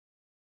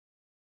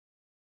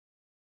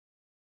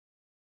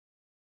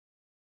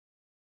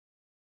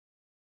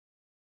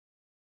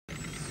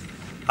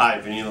Hi,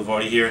 Vinny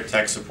Lavodi here,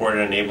 Tech Support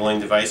and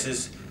Enabling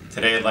Devices.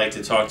 Today I'd like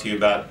to talk to you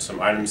about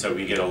some items that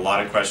we get a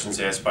lot of questions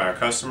asked by our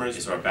customers.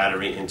 These are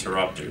battery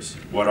interrupters.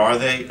 What are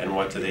they and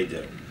what do they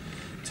do?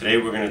 Today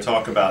we're going to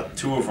talk about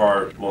two of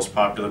our most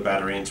popular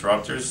battery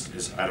interrupters.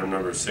 This is item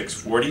number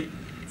 640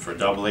 for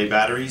AA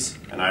batteries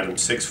and item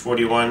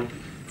 641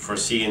 for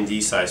C and D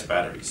size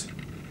batteries.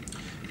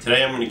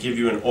 Today I'm going to give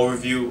you an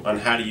overview on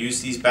how to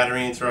use these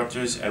battery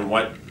interrupters and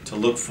what to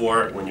look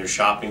for when you're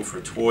shopping for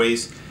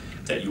toys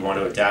that you want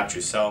to adapt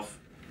yourself.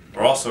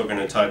 We're also going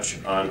to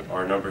touch on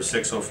our number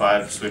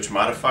 605 switch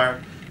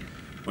modifier,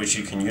 which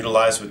you can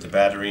utilize with the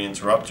battery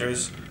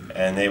interrupters,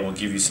 and they will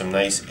give you some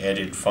nice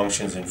added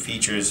functions and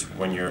features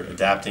when you're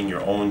adapting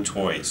your own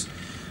toys.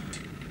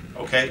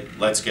 Okay,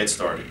 let's get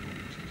started.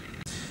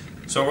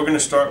 So we're going to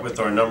start with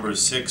our number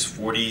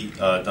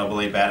 640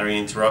 AA battery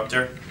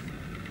interrupter.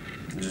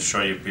 I'll just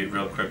show you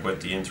real quick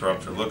what the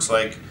interrupter looks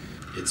like.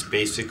 It's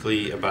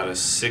basically about a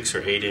 6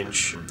 or 8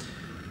 inch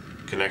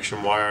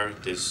connection wire.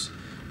 There's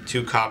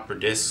two copper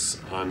discs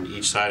on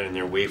each side and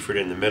they're wafered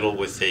in the middle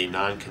with a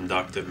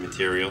non-conductive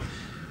material,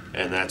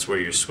 and that's where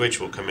your switch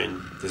will come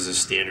in. This is a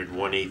standard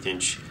 1/8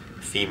 inch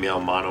female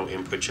mono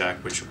input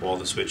jack, which all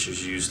the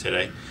switches use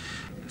today.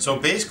 So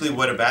basically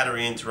what a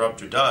battery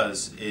interrupter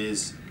does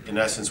is, in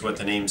essence, what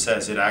the name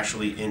says, it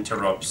actually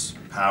interrupts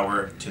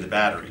power to the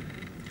battery.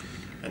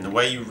 And the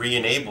way you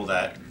re-enable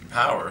that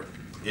power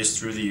is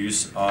through the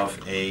use of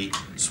a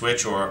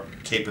switch, or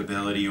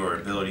capability or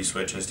ability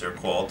switch as they're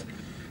called.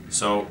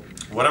 So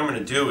what I'm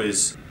going to do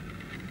is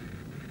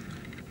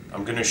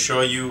I'm going to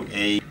show you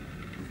a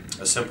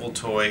simple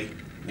toy.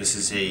 This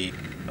is a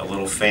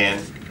little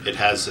fan. It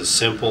has a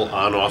simple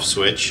on-off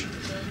switch.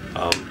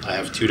 I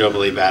have two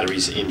AA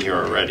batteries in here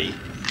already.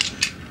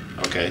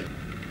 Okay.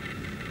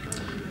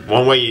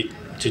 One way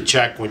to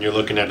check when you're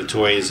looking at a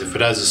toy is if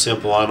it has a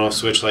simple on-off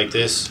switch like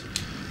this.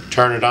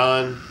 Turn it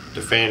on,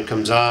 the fan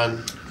comes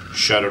on,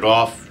 shut it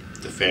off,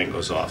 the fan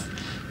goes off.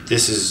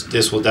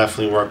 This will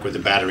definitely work with the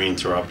battery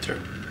interrupter.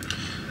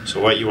 So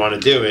what you want to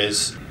do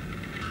is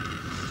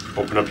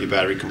open up your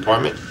battery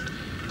compartment,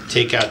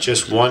 take out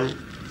just one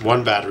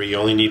battery. You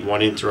only need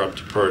one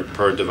interrupt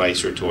per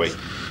device or toy.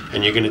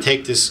 And you're going to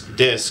take this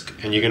disc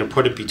and you're going to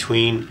put it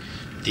between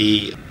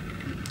the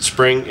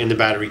spring in the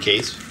battery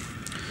case.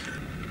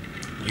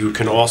 You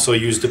can also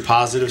use the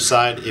positive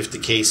side if the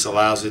case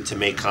allows it to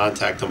make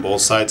contact on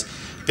both sides.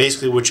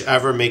 Basically,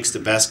 whichever makes the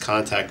best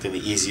contact and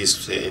the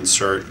easiest to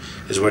insert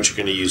is what you're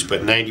going to use,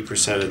 but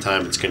 90% of the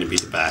time it's going to be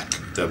the back,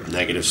 the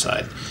negative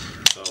side.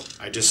 So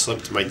I just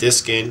slipped my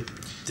disc in.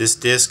 This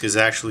disc is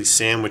actually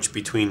sandwiched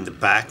between the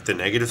back, the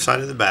negative side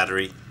of the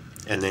battery,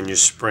 and then your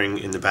spring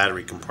in the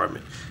battery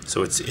compartment.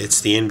 So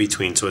it's the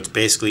in-between, so it's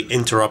basically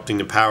interrupting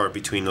the power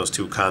between those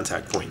two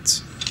contact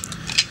points.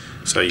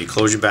 So you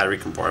close your battery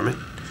compartment.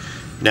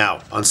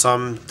 Now, on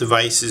some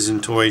devices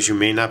and toys, you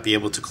may not be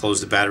able to close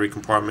the battery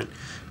compartment.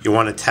 You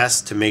want to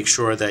test to make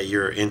sure that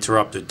your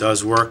interrupter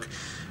does work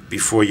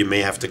before you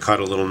may have to cut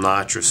a little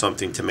notch or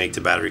something to make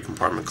the battery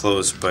compartment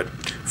close, but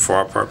for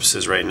our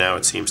purposes right now,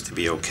 it seems to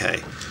be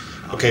okay.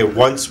 Okay,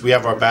 once we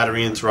have our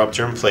battery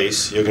interrupter in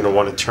place, you're going to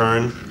want to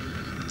turn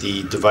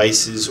the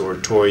devices or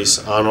toys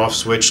on-off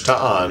switch to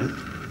on,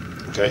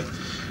 okay?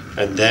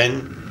 And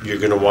then you're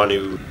going to want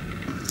to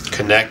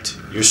connect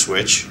your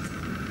switch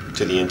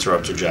to the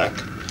interrupter jack.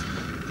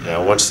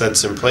 Now once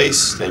that's in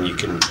place, then you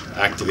can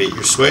activate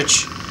your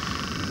switch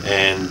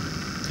and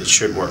it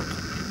should work.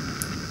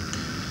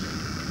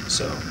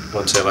 So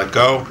once I let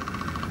go,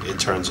 it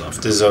turns off.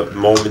 This is a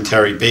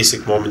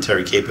basic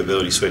momentary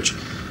capability switch.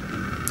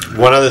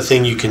 One other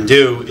thing you can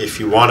do if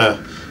you want to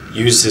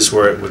use this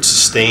where it would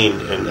sustain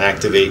and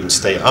activate and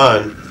stay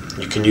on,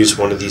 you can use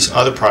one of these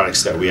other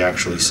products that we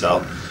actually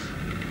sell.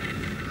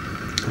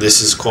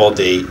 This is called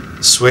a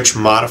switch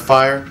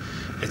modifier.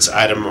 It's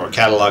item or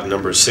catalog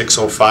number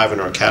 605 in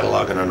our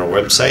catalog and on our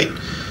website.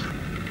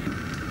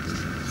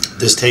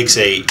 This takes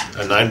a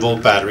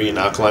 9-volt battery, an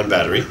alkaline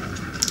battery,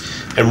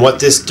 and what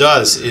this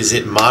does is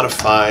it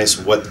modifies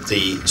what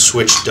the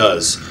switch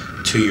does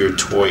to your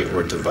toy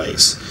or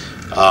device.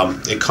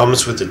 It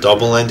comes with a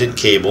double-ended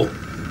cable,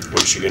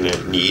 which you're going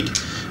to need.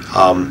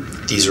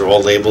 These are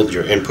all labeled,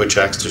 your input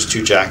jacks. There's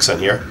two jacks on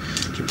here.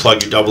 You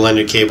plug your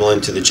double-ended cable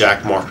into the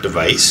jack marked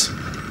device.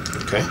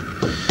 Okay.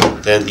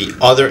 Then the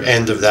other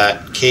end of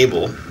that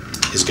cable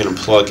is going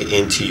to plug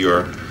into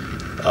your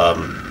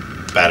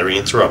battery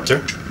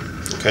interrupter.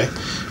 Okay,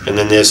 and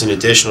then there's an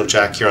additional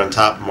jack here on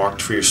top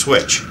marked for your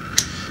switch.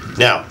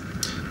 Now,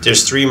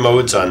 there's 3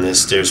 modes on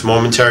this. There's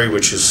momentary,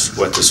 which is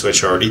what the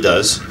switch already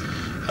does,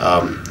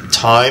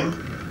 time,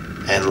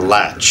 and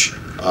latch.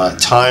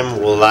 Time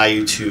will allow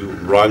you to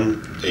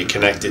run a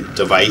connected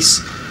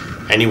device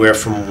anywhere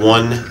from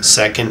 1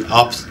 second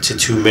up to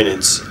 2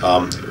 minutes,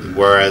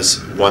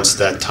 whereas once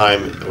that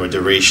time or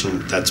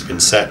duration that's been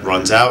set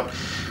runs out,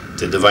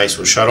 the device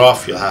will shut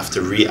off. You'll have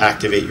to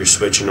reactivate your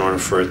switch in order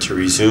for it to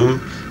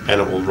resume, and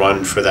it will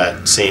run for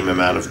that same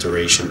amount of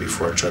duration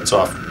before it shuts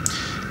off.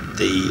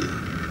 The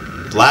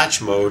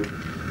latch mode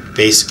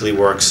basically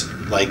works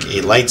like a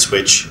light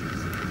switch.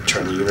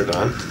 Turn the unit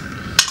on.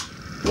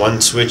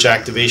 One switch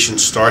activation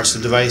starts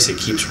the device, it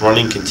keeps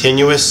running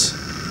continuous.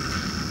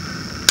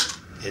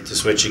 Hit the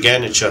switch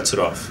again, it shuts it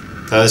off.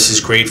 Now this is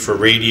great for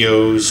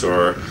radios,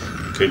 or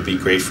could be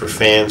great for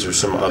fans or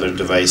some other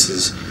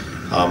devices.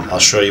 I'll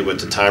show you what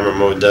the timer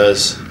mode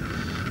does.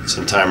 It's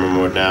in timer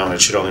mode now.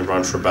 It should only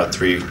run for about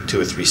 2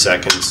 or 3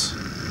 seconds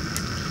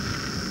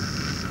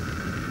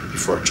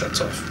before it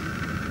shuts off.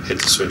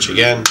 Hit the switch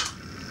again,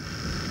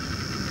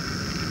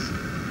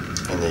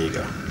 and there you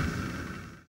go.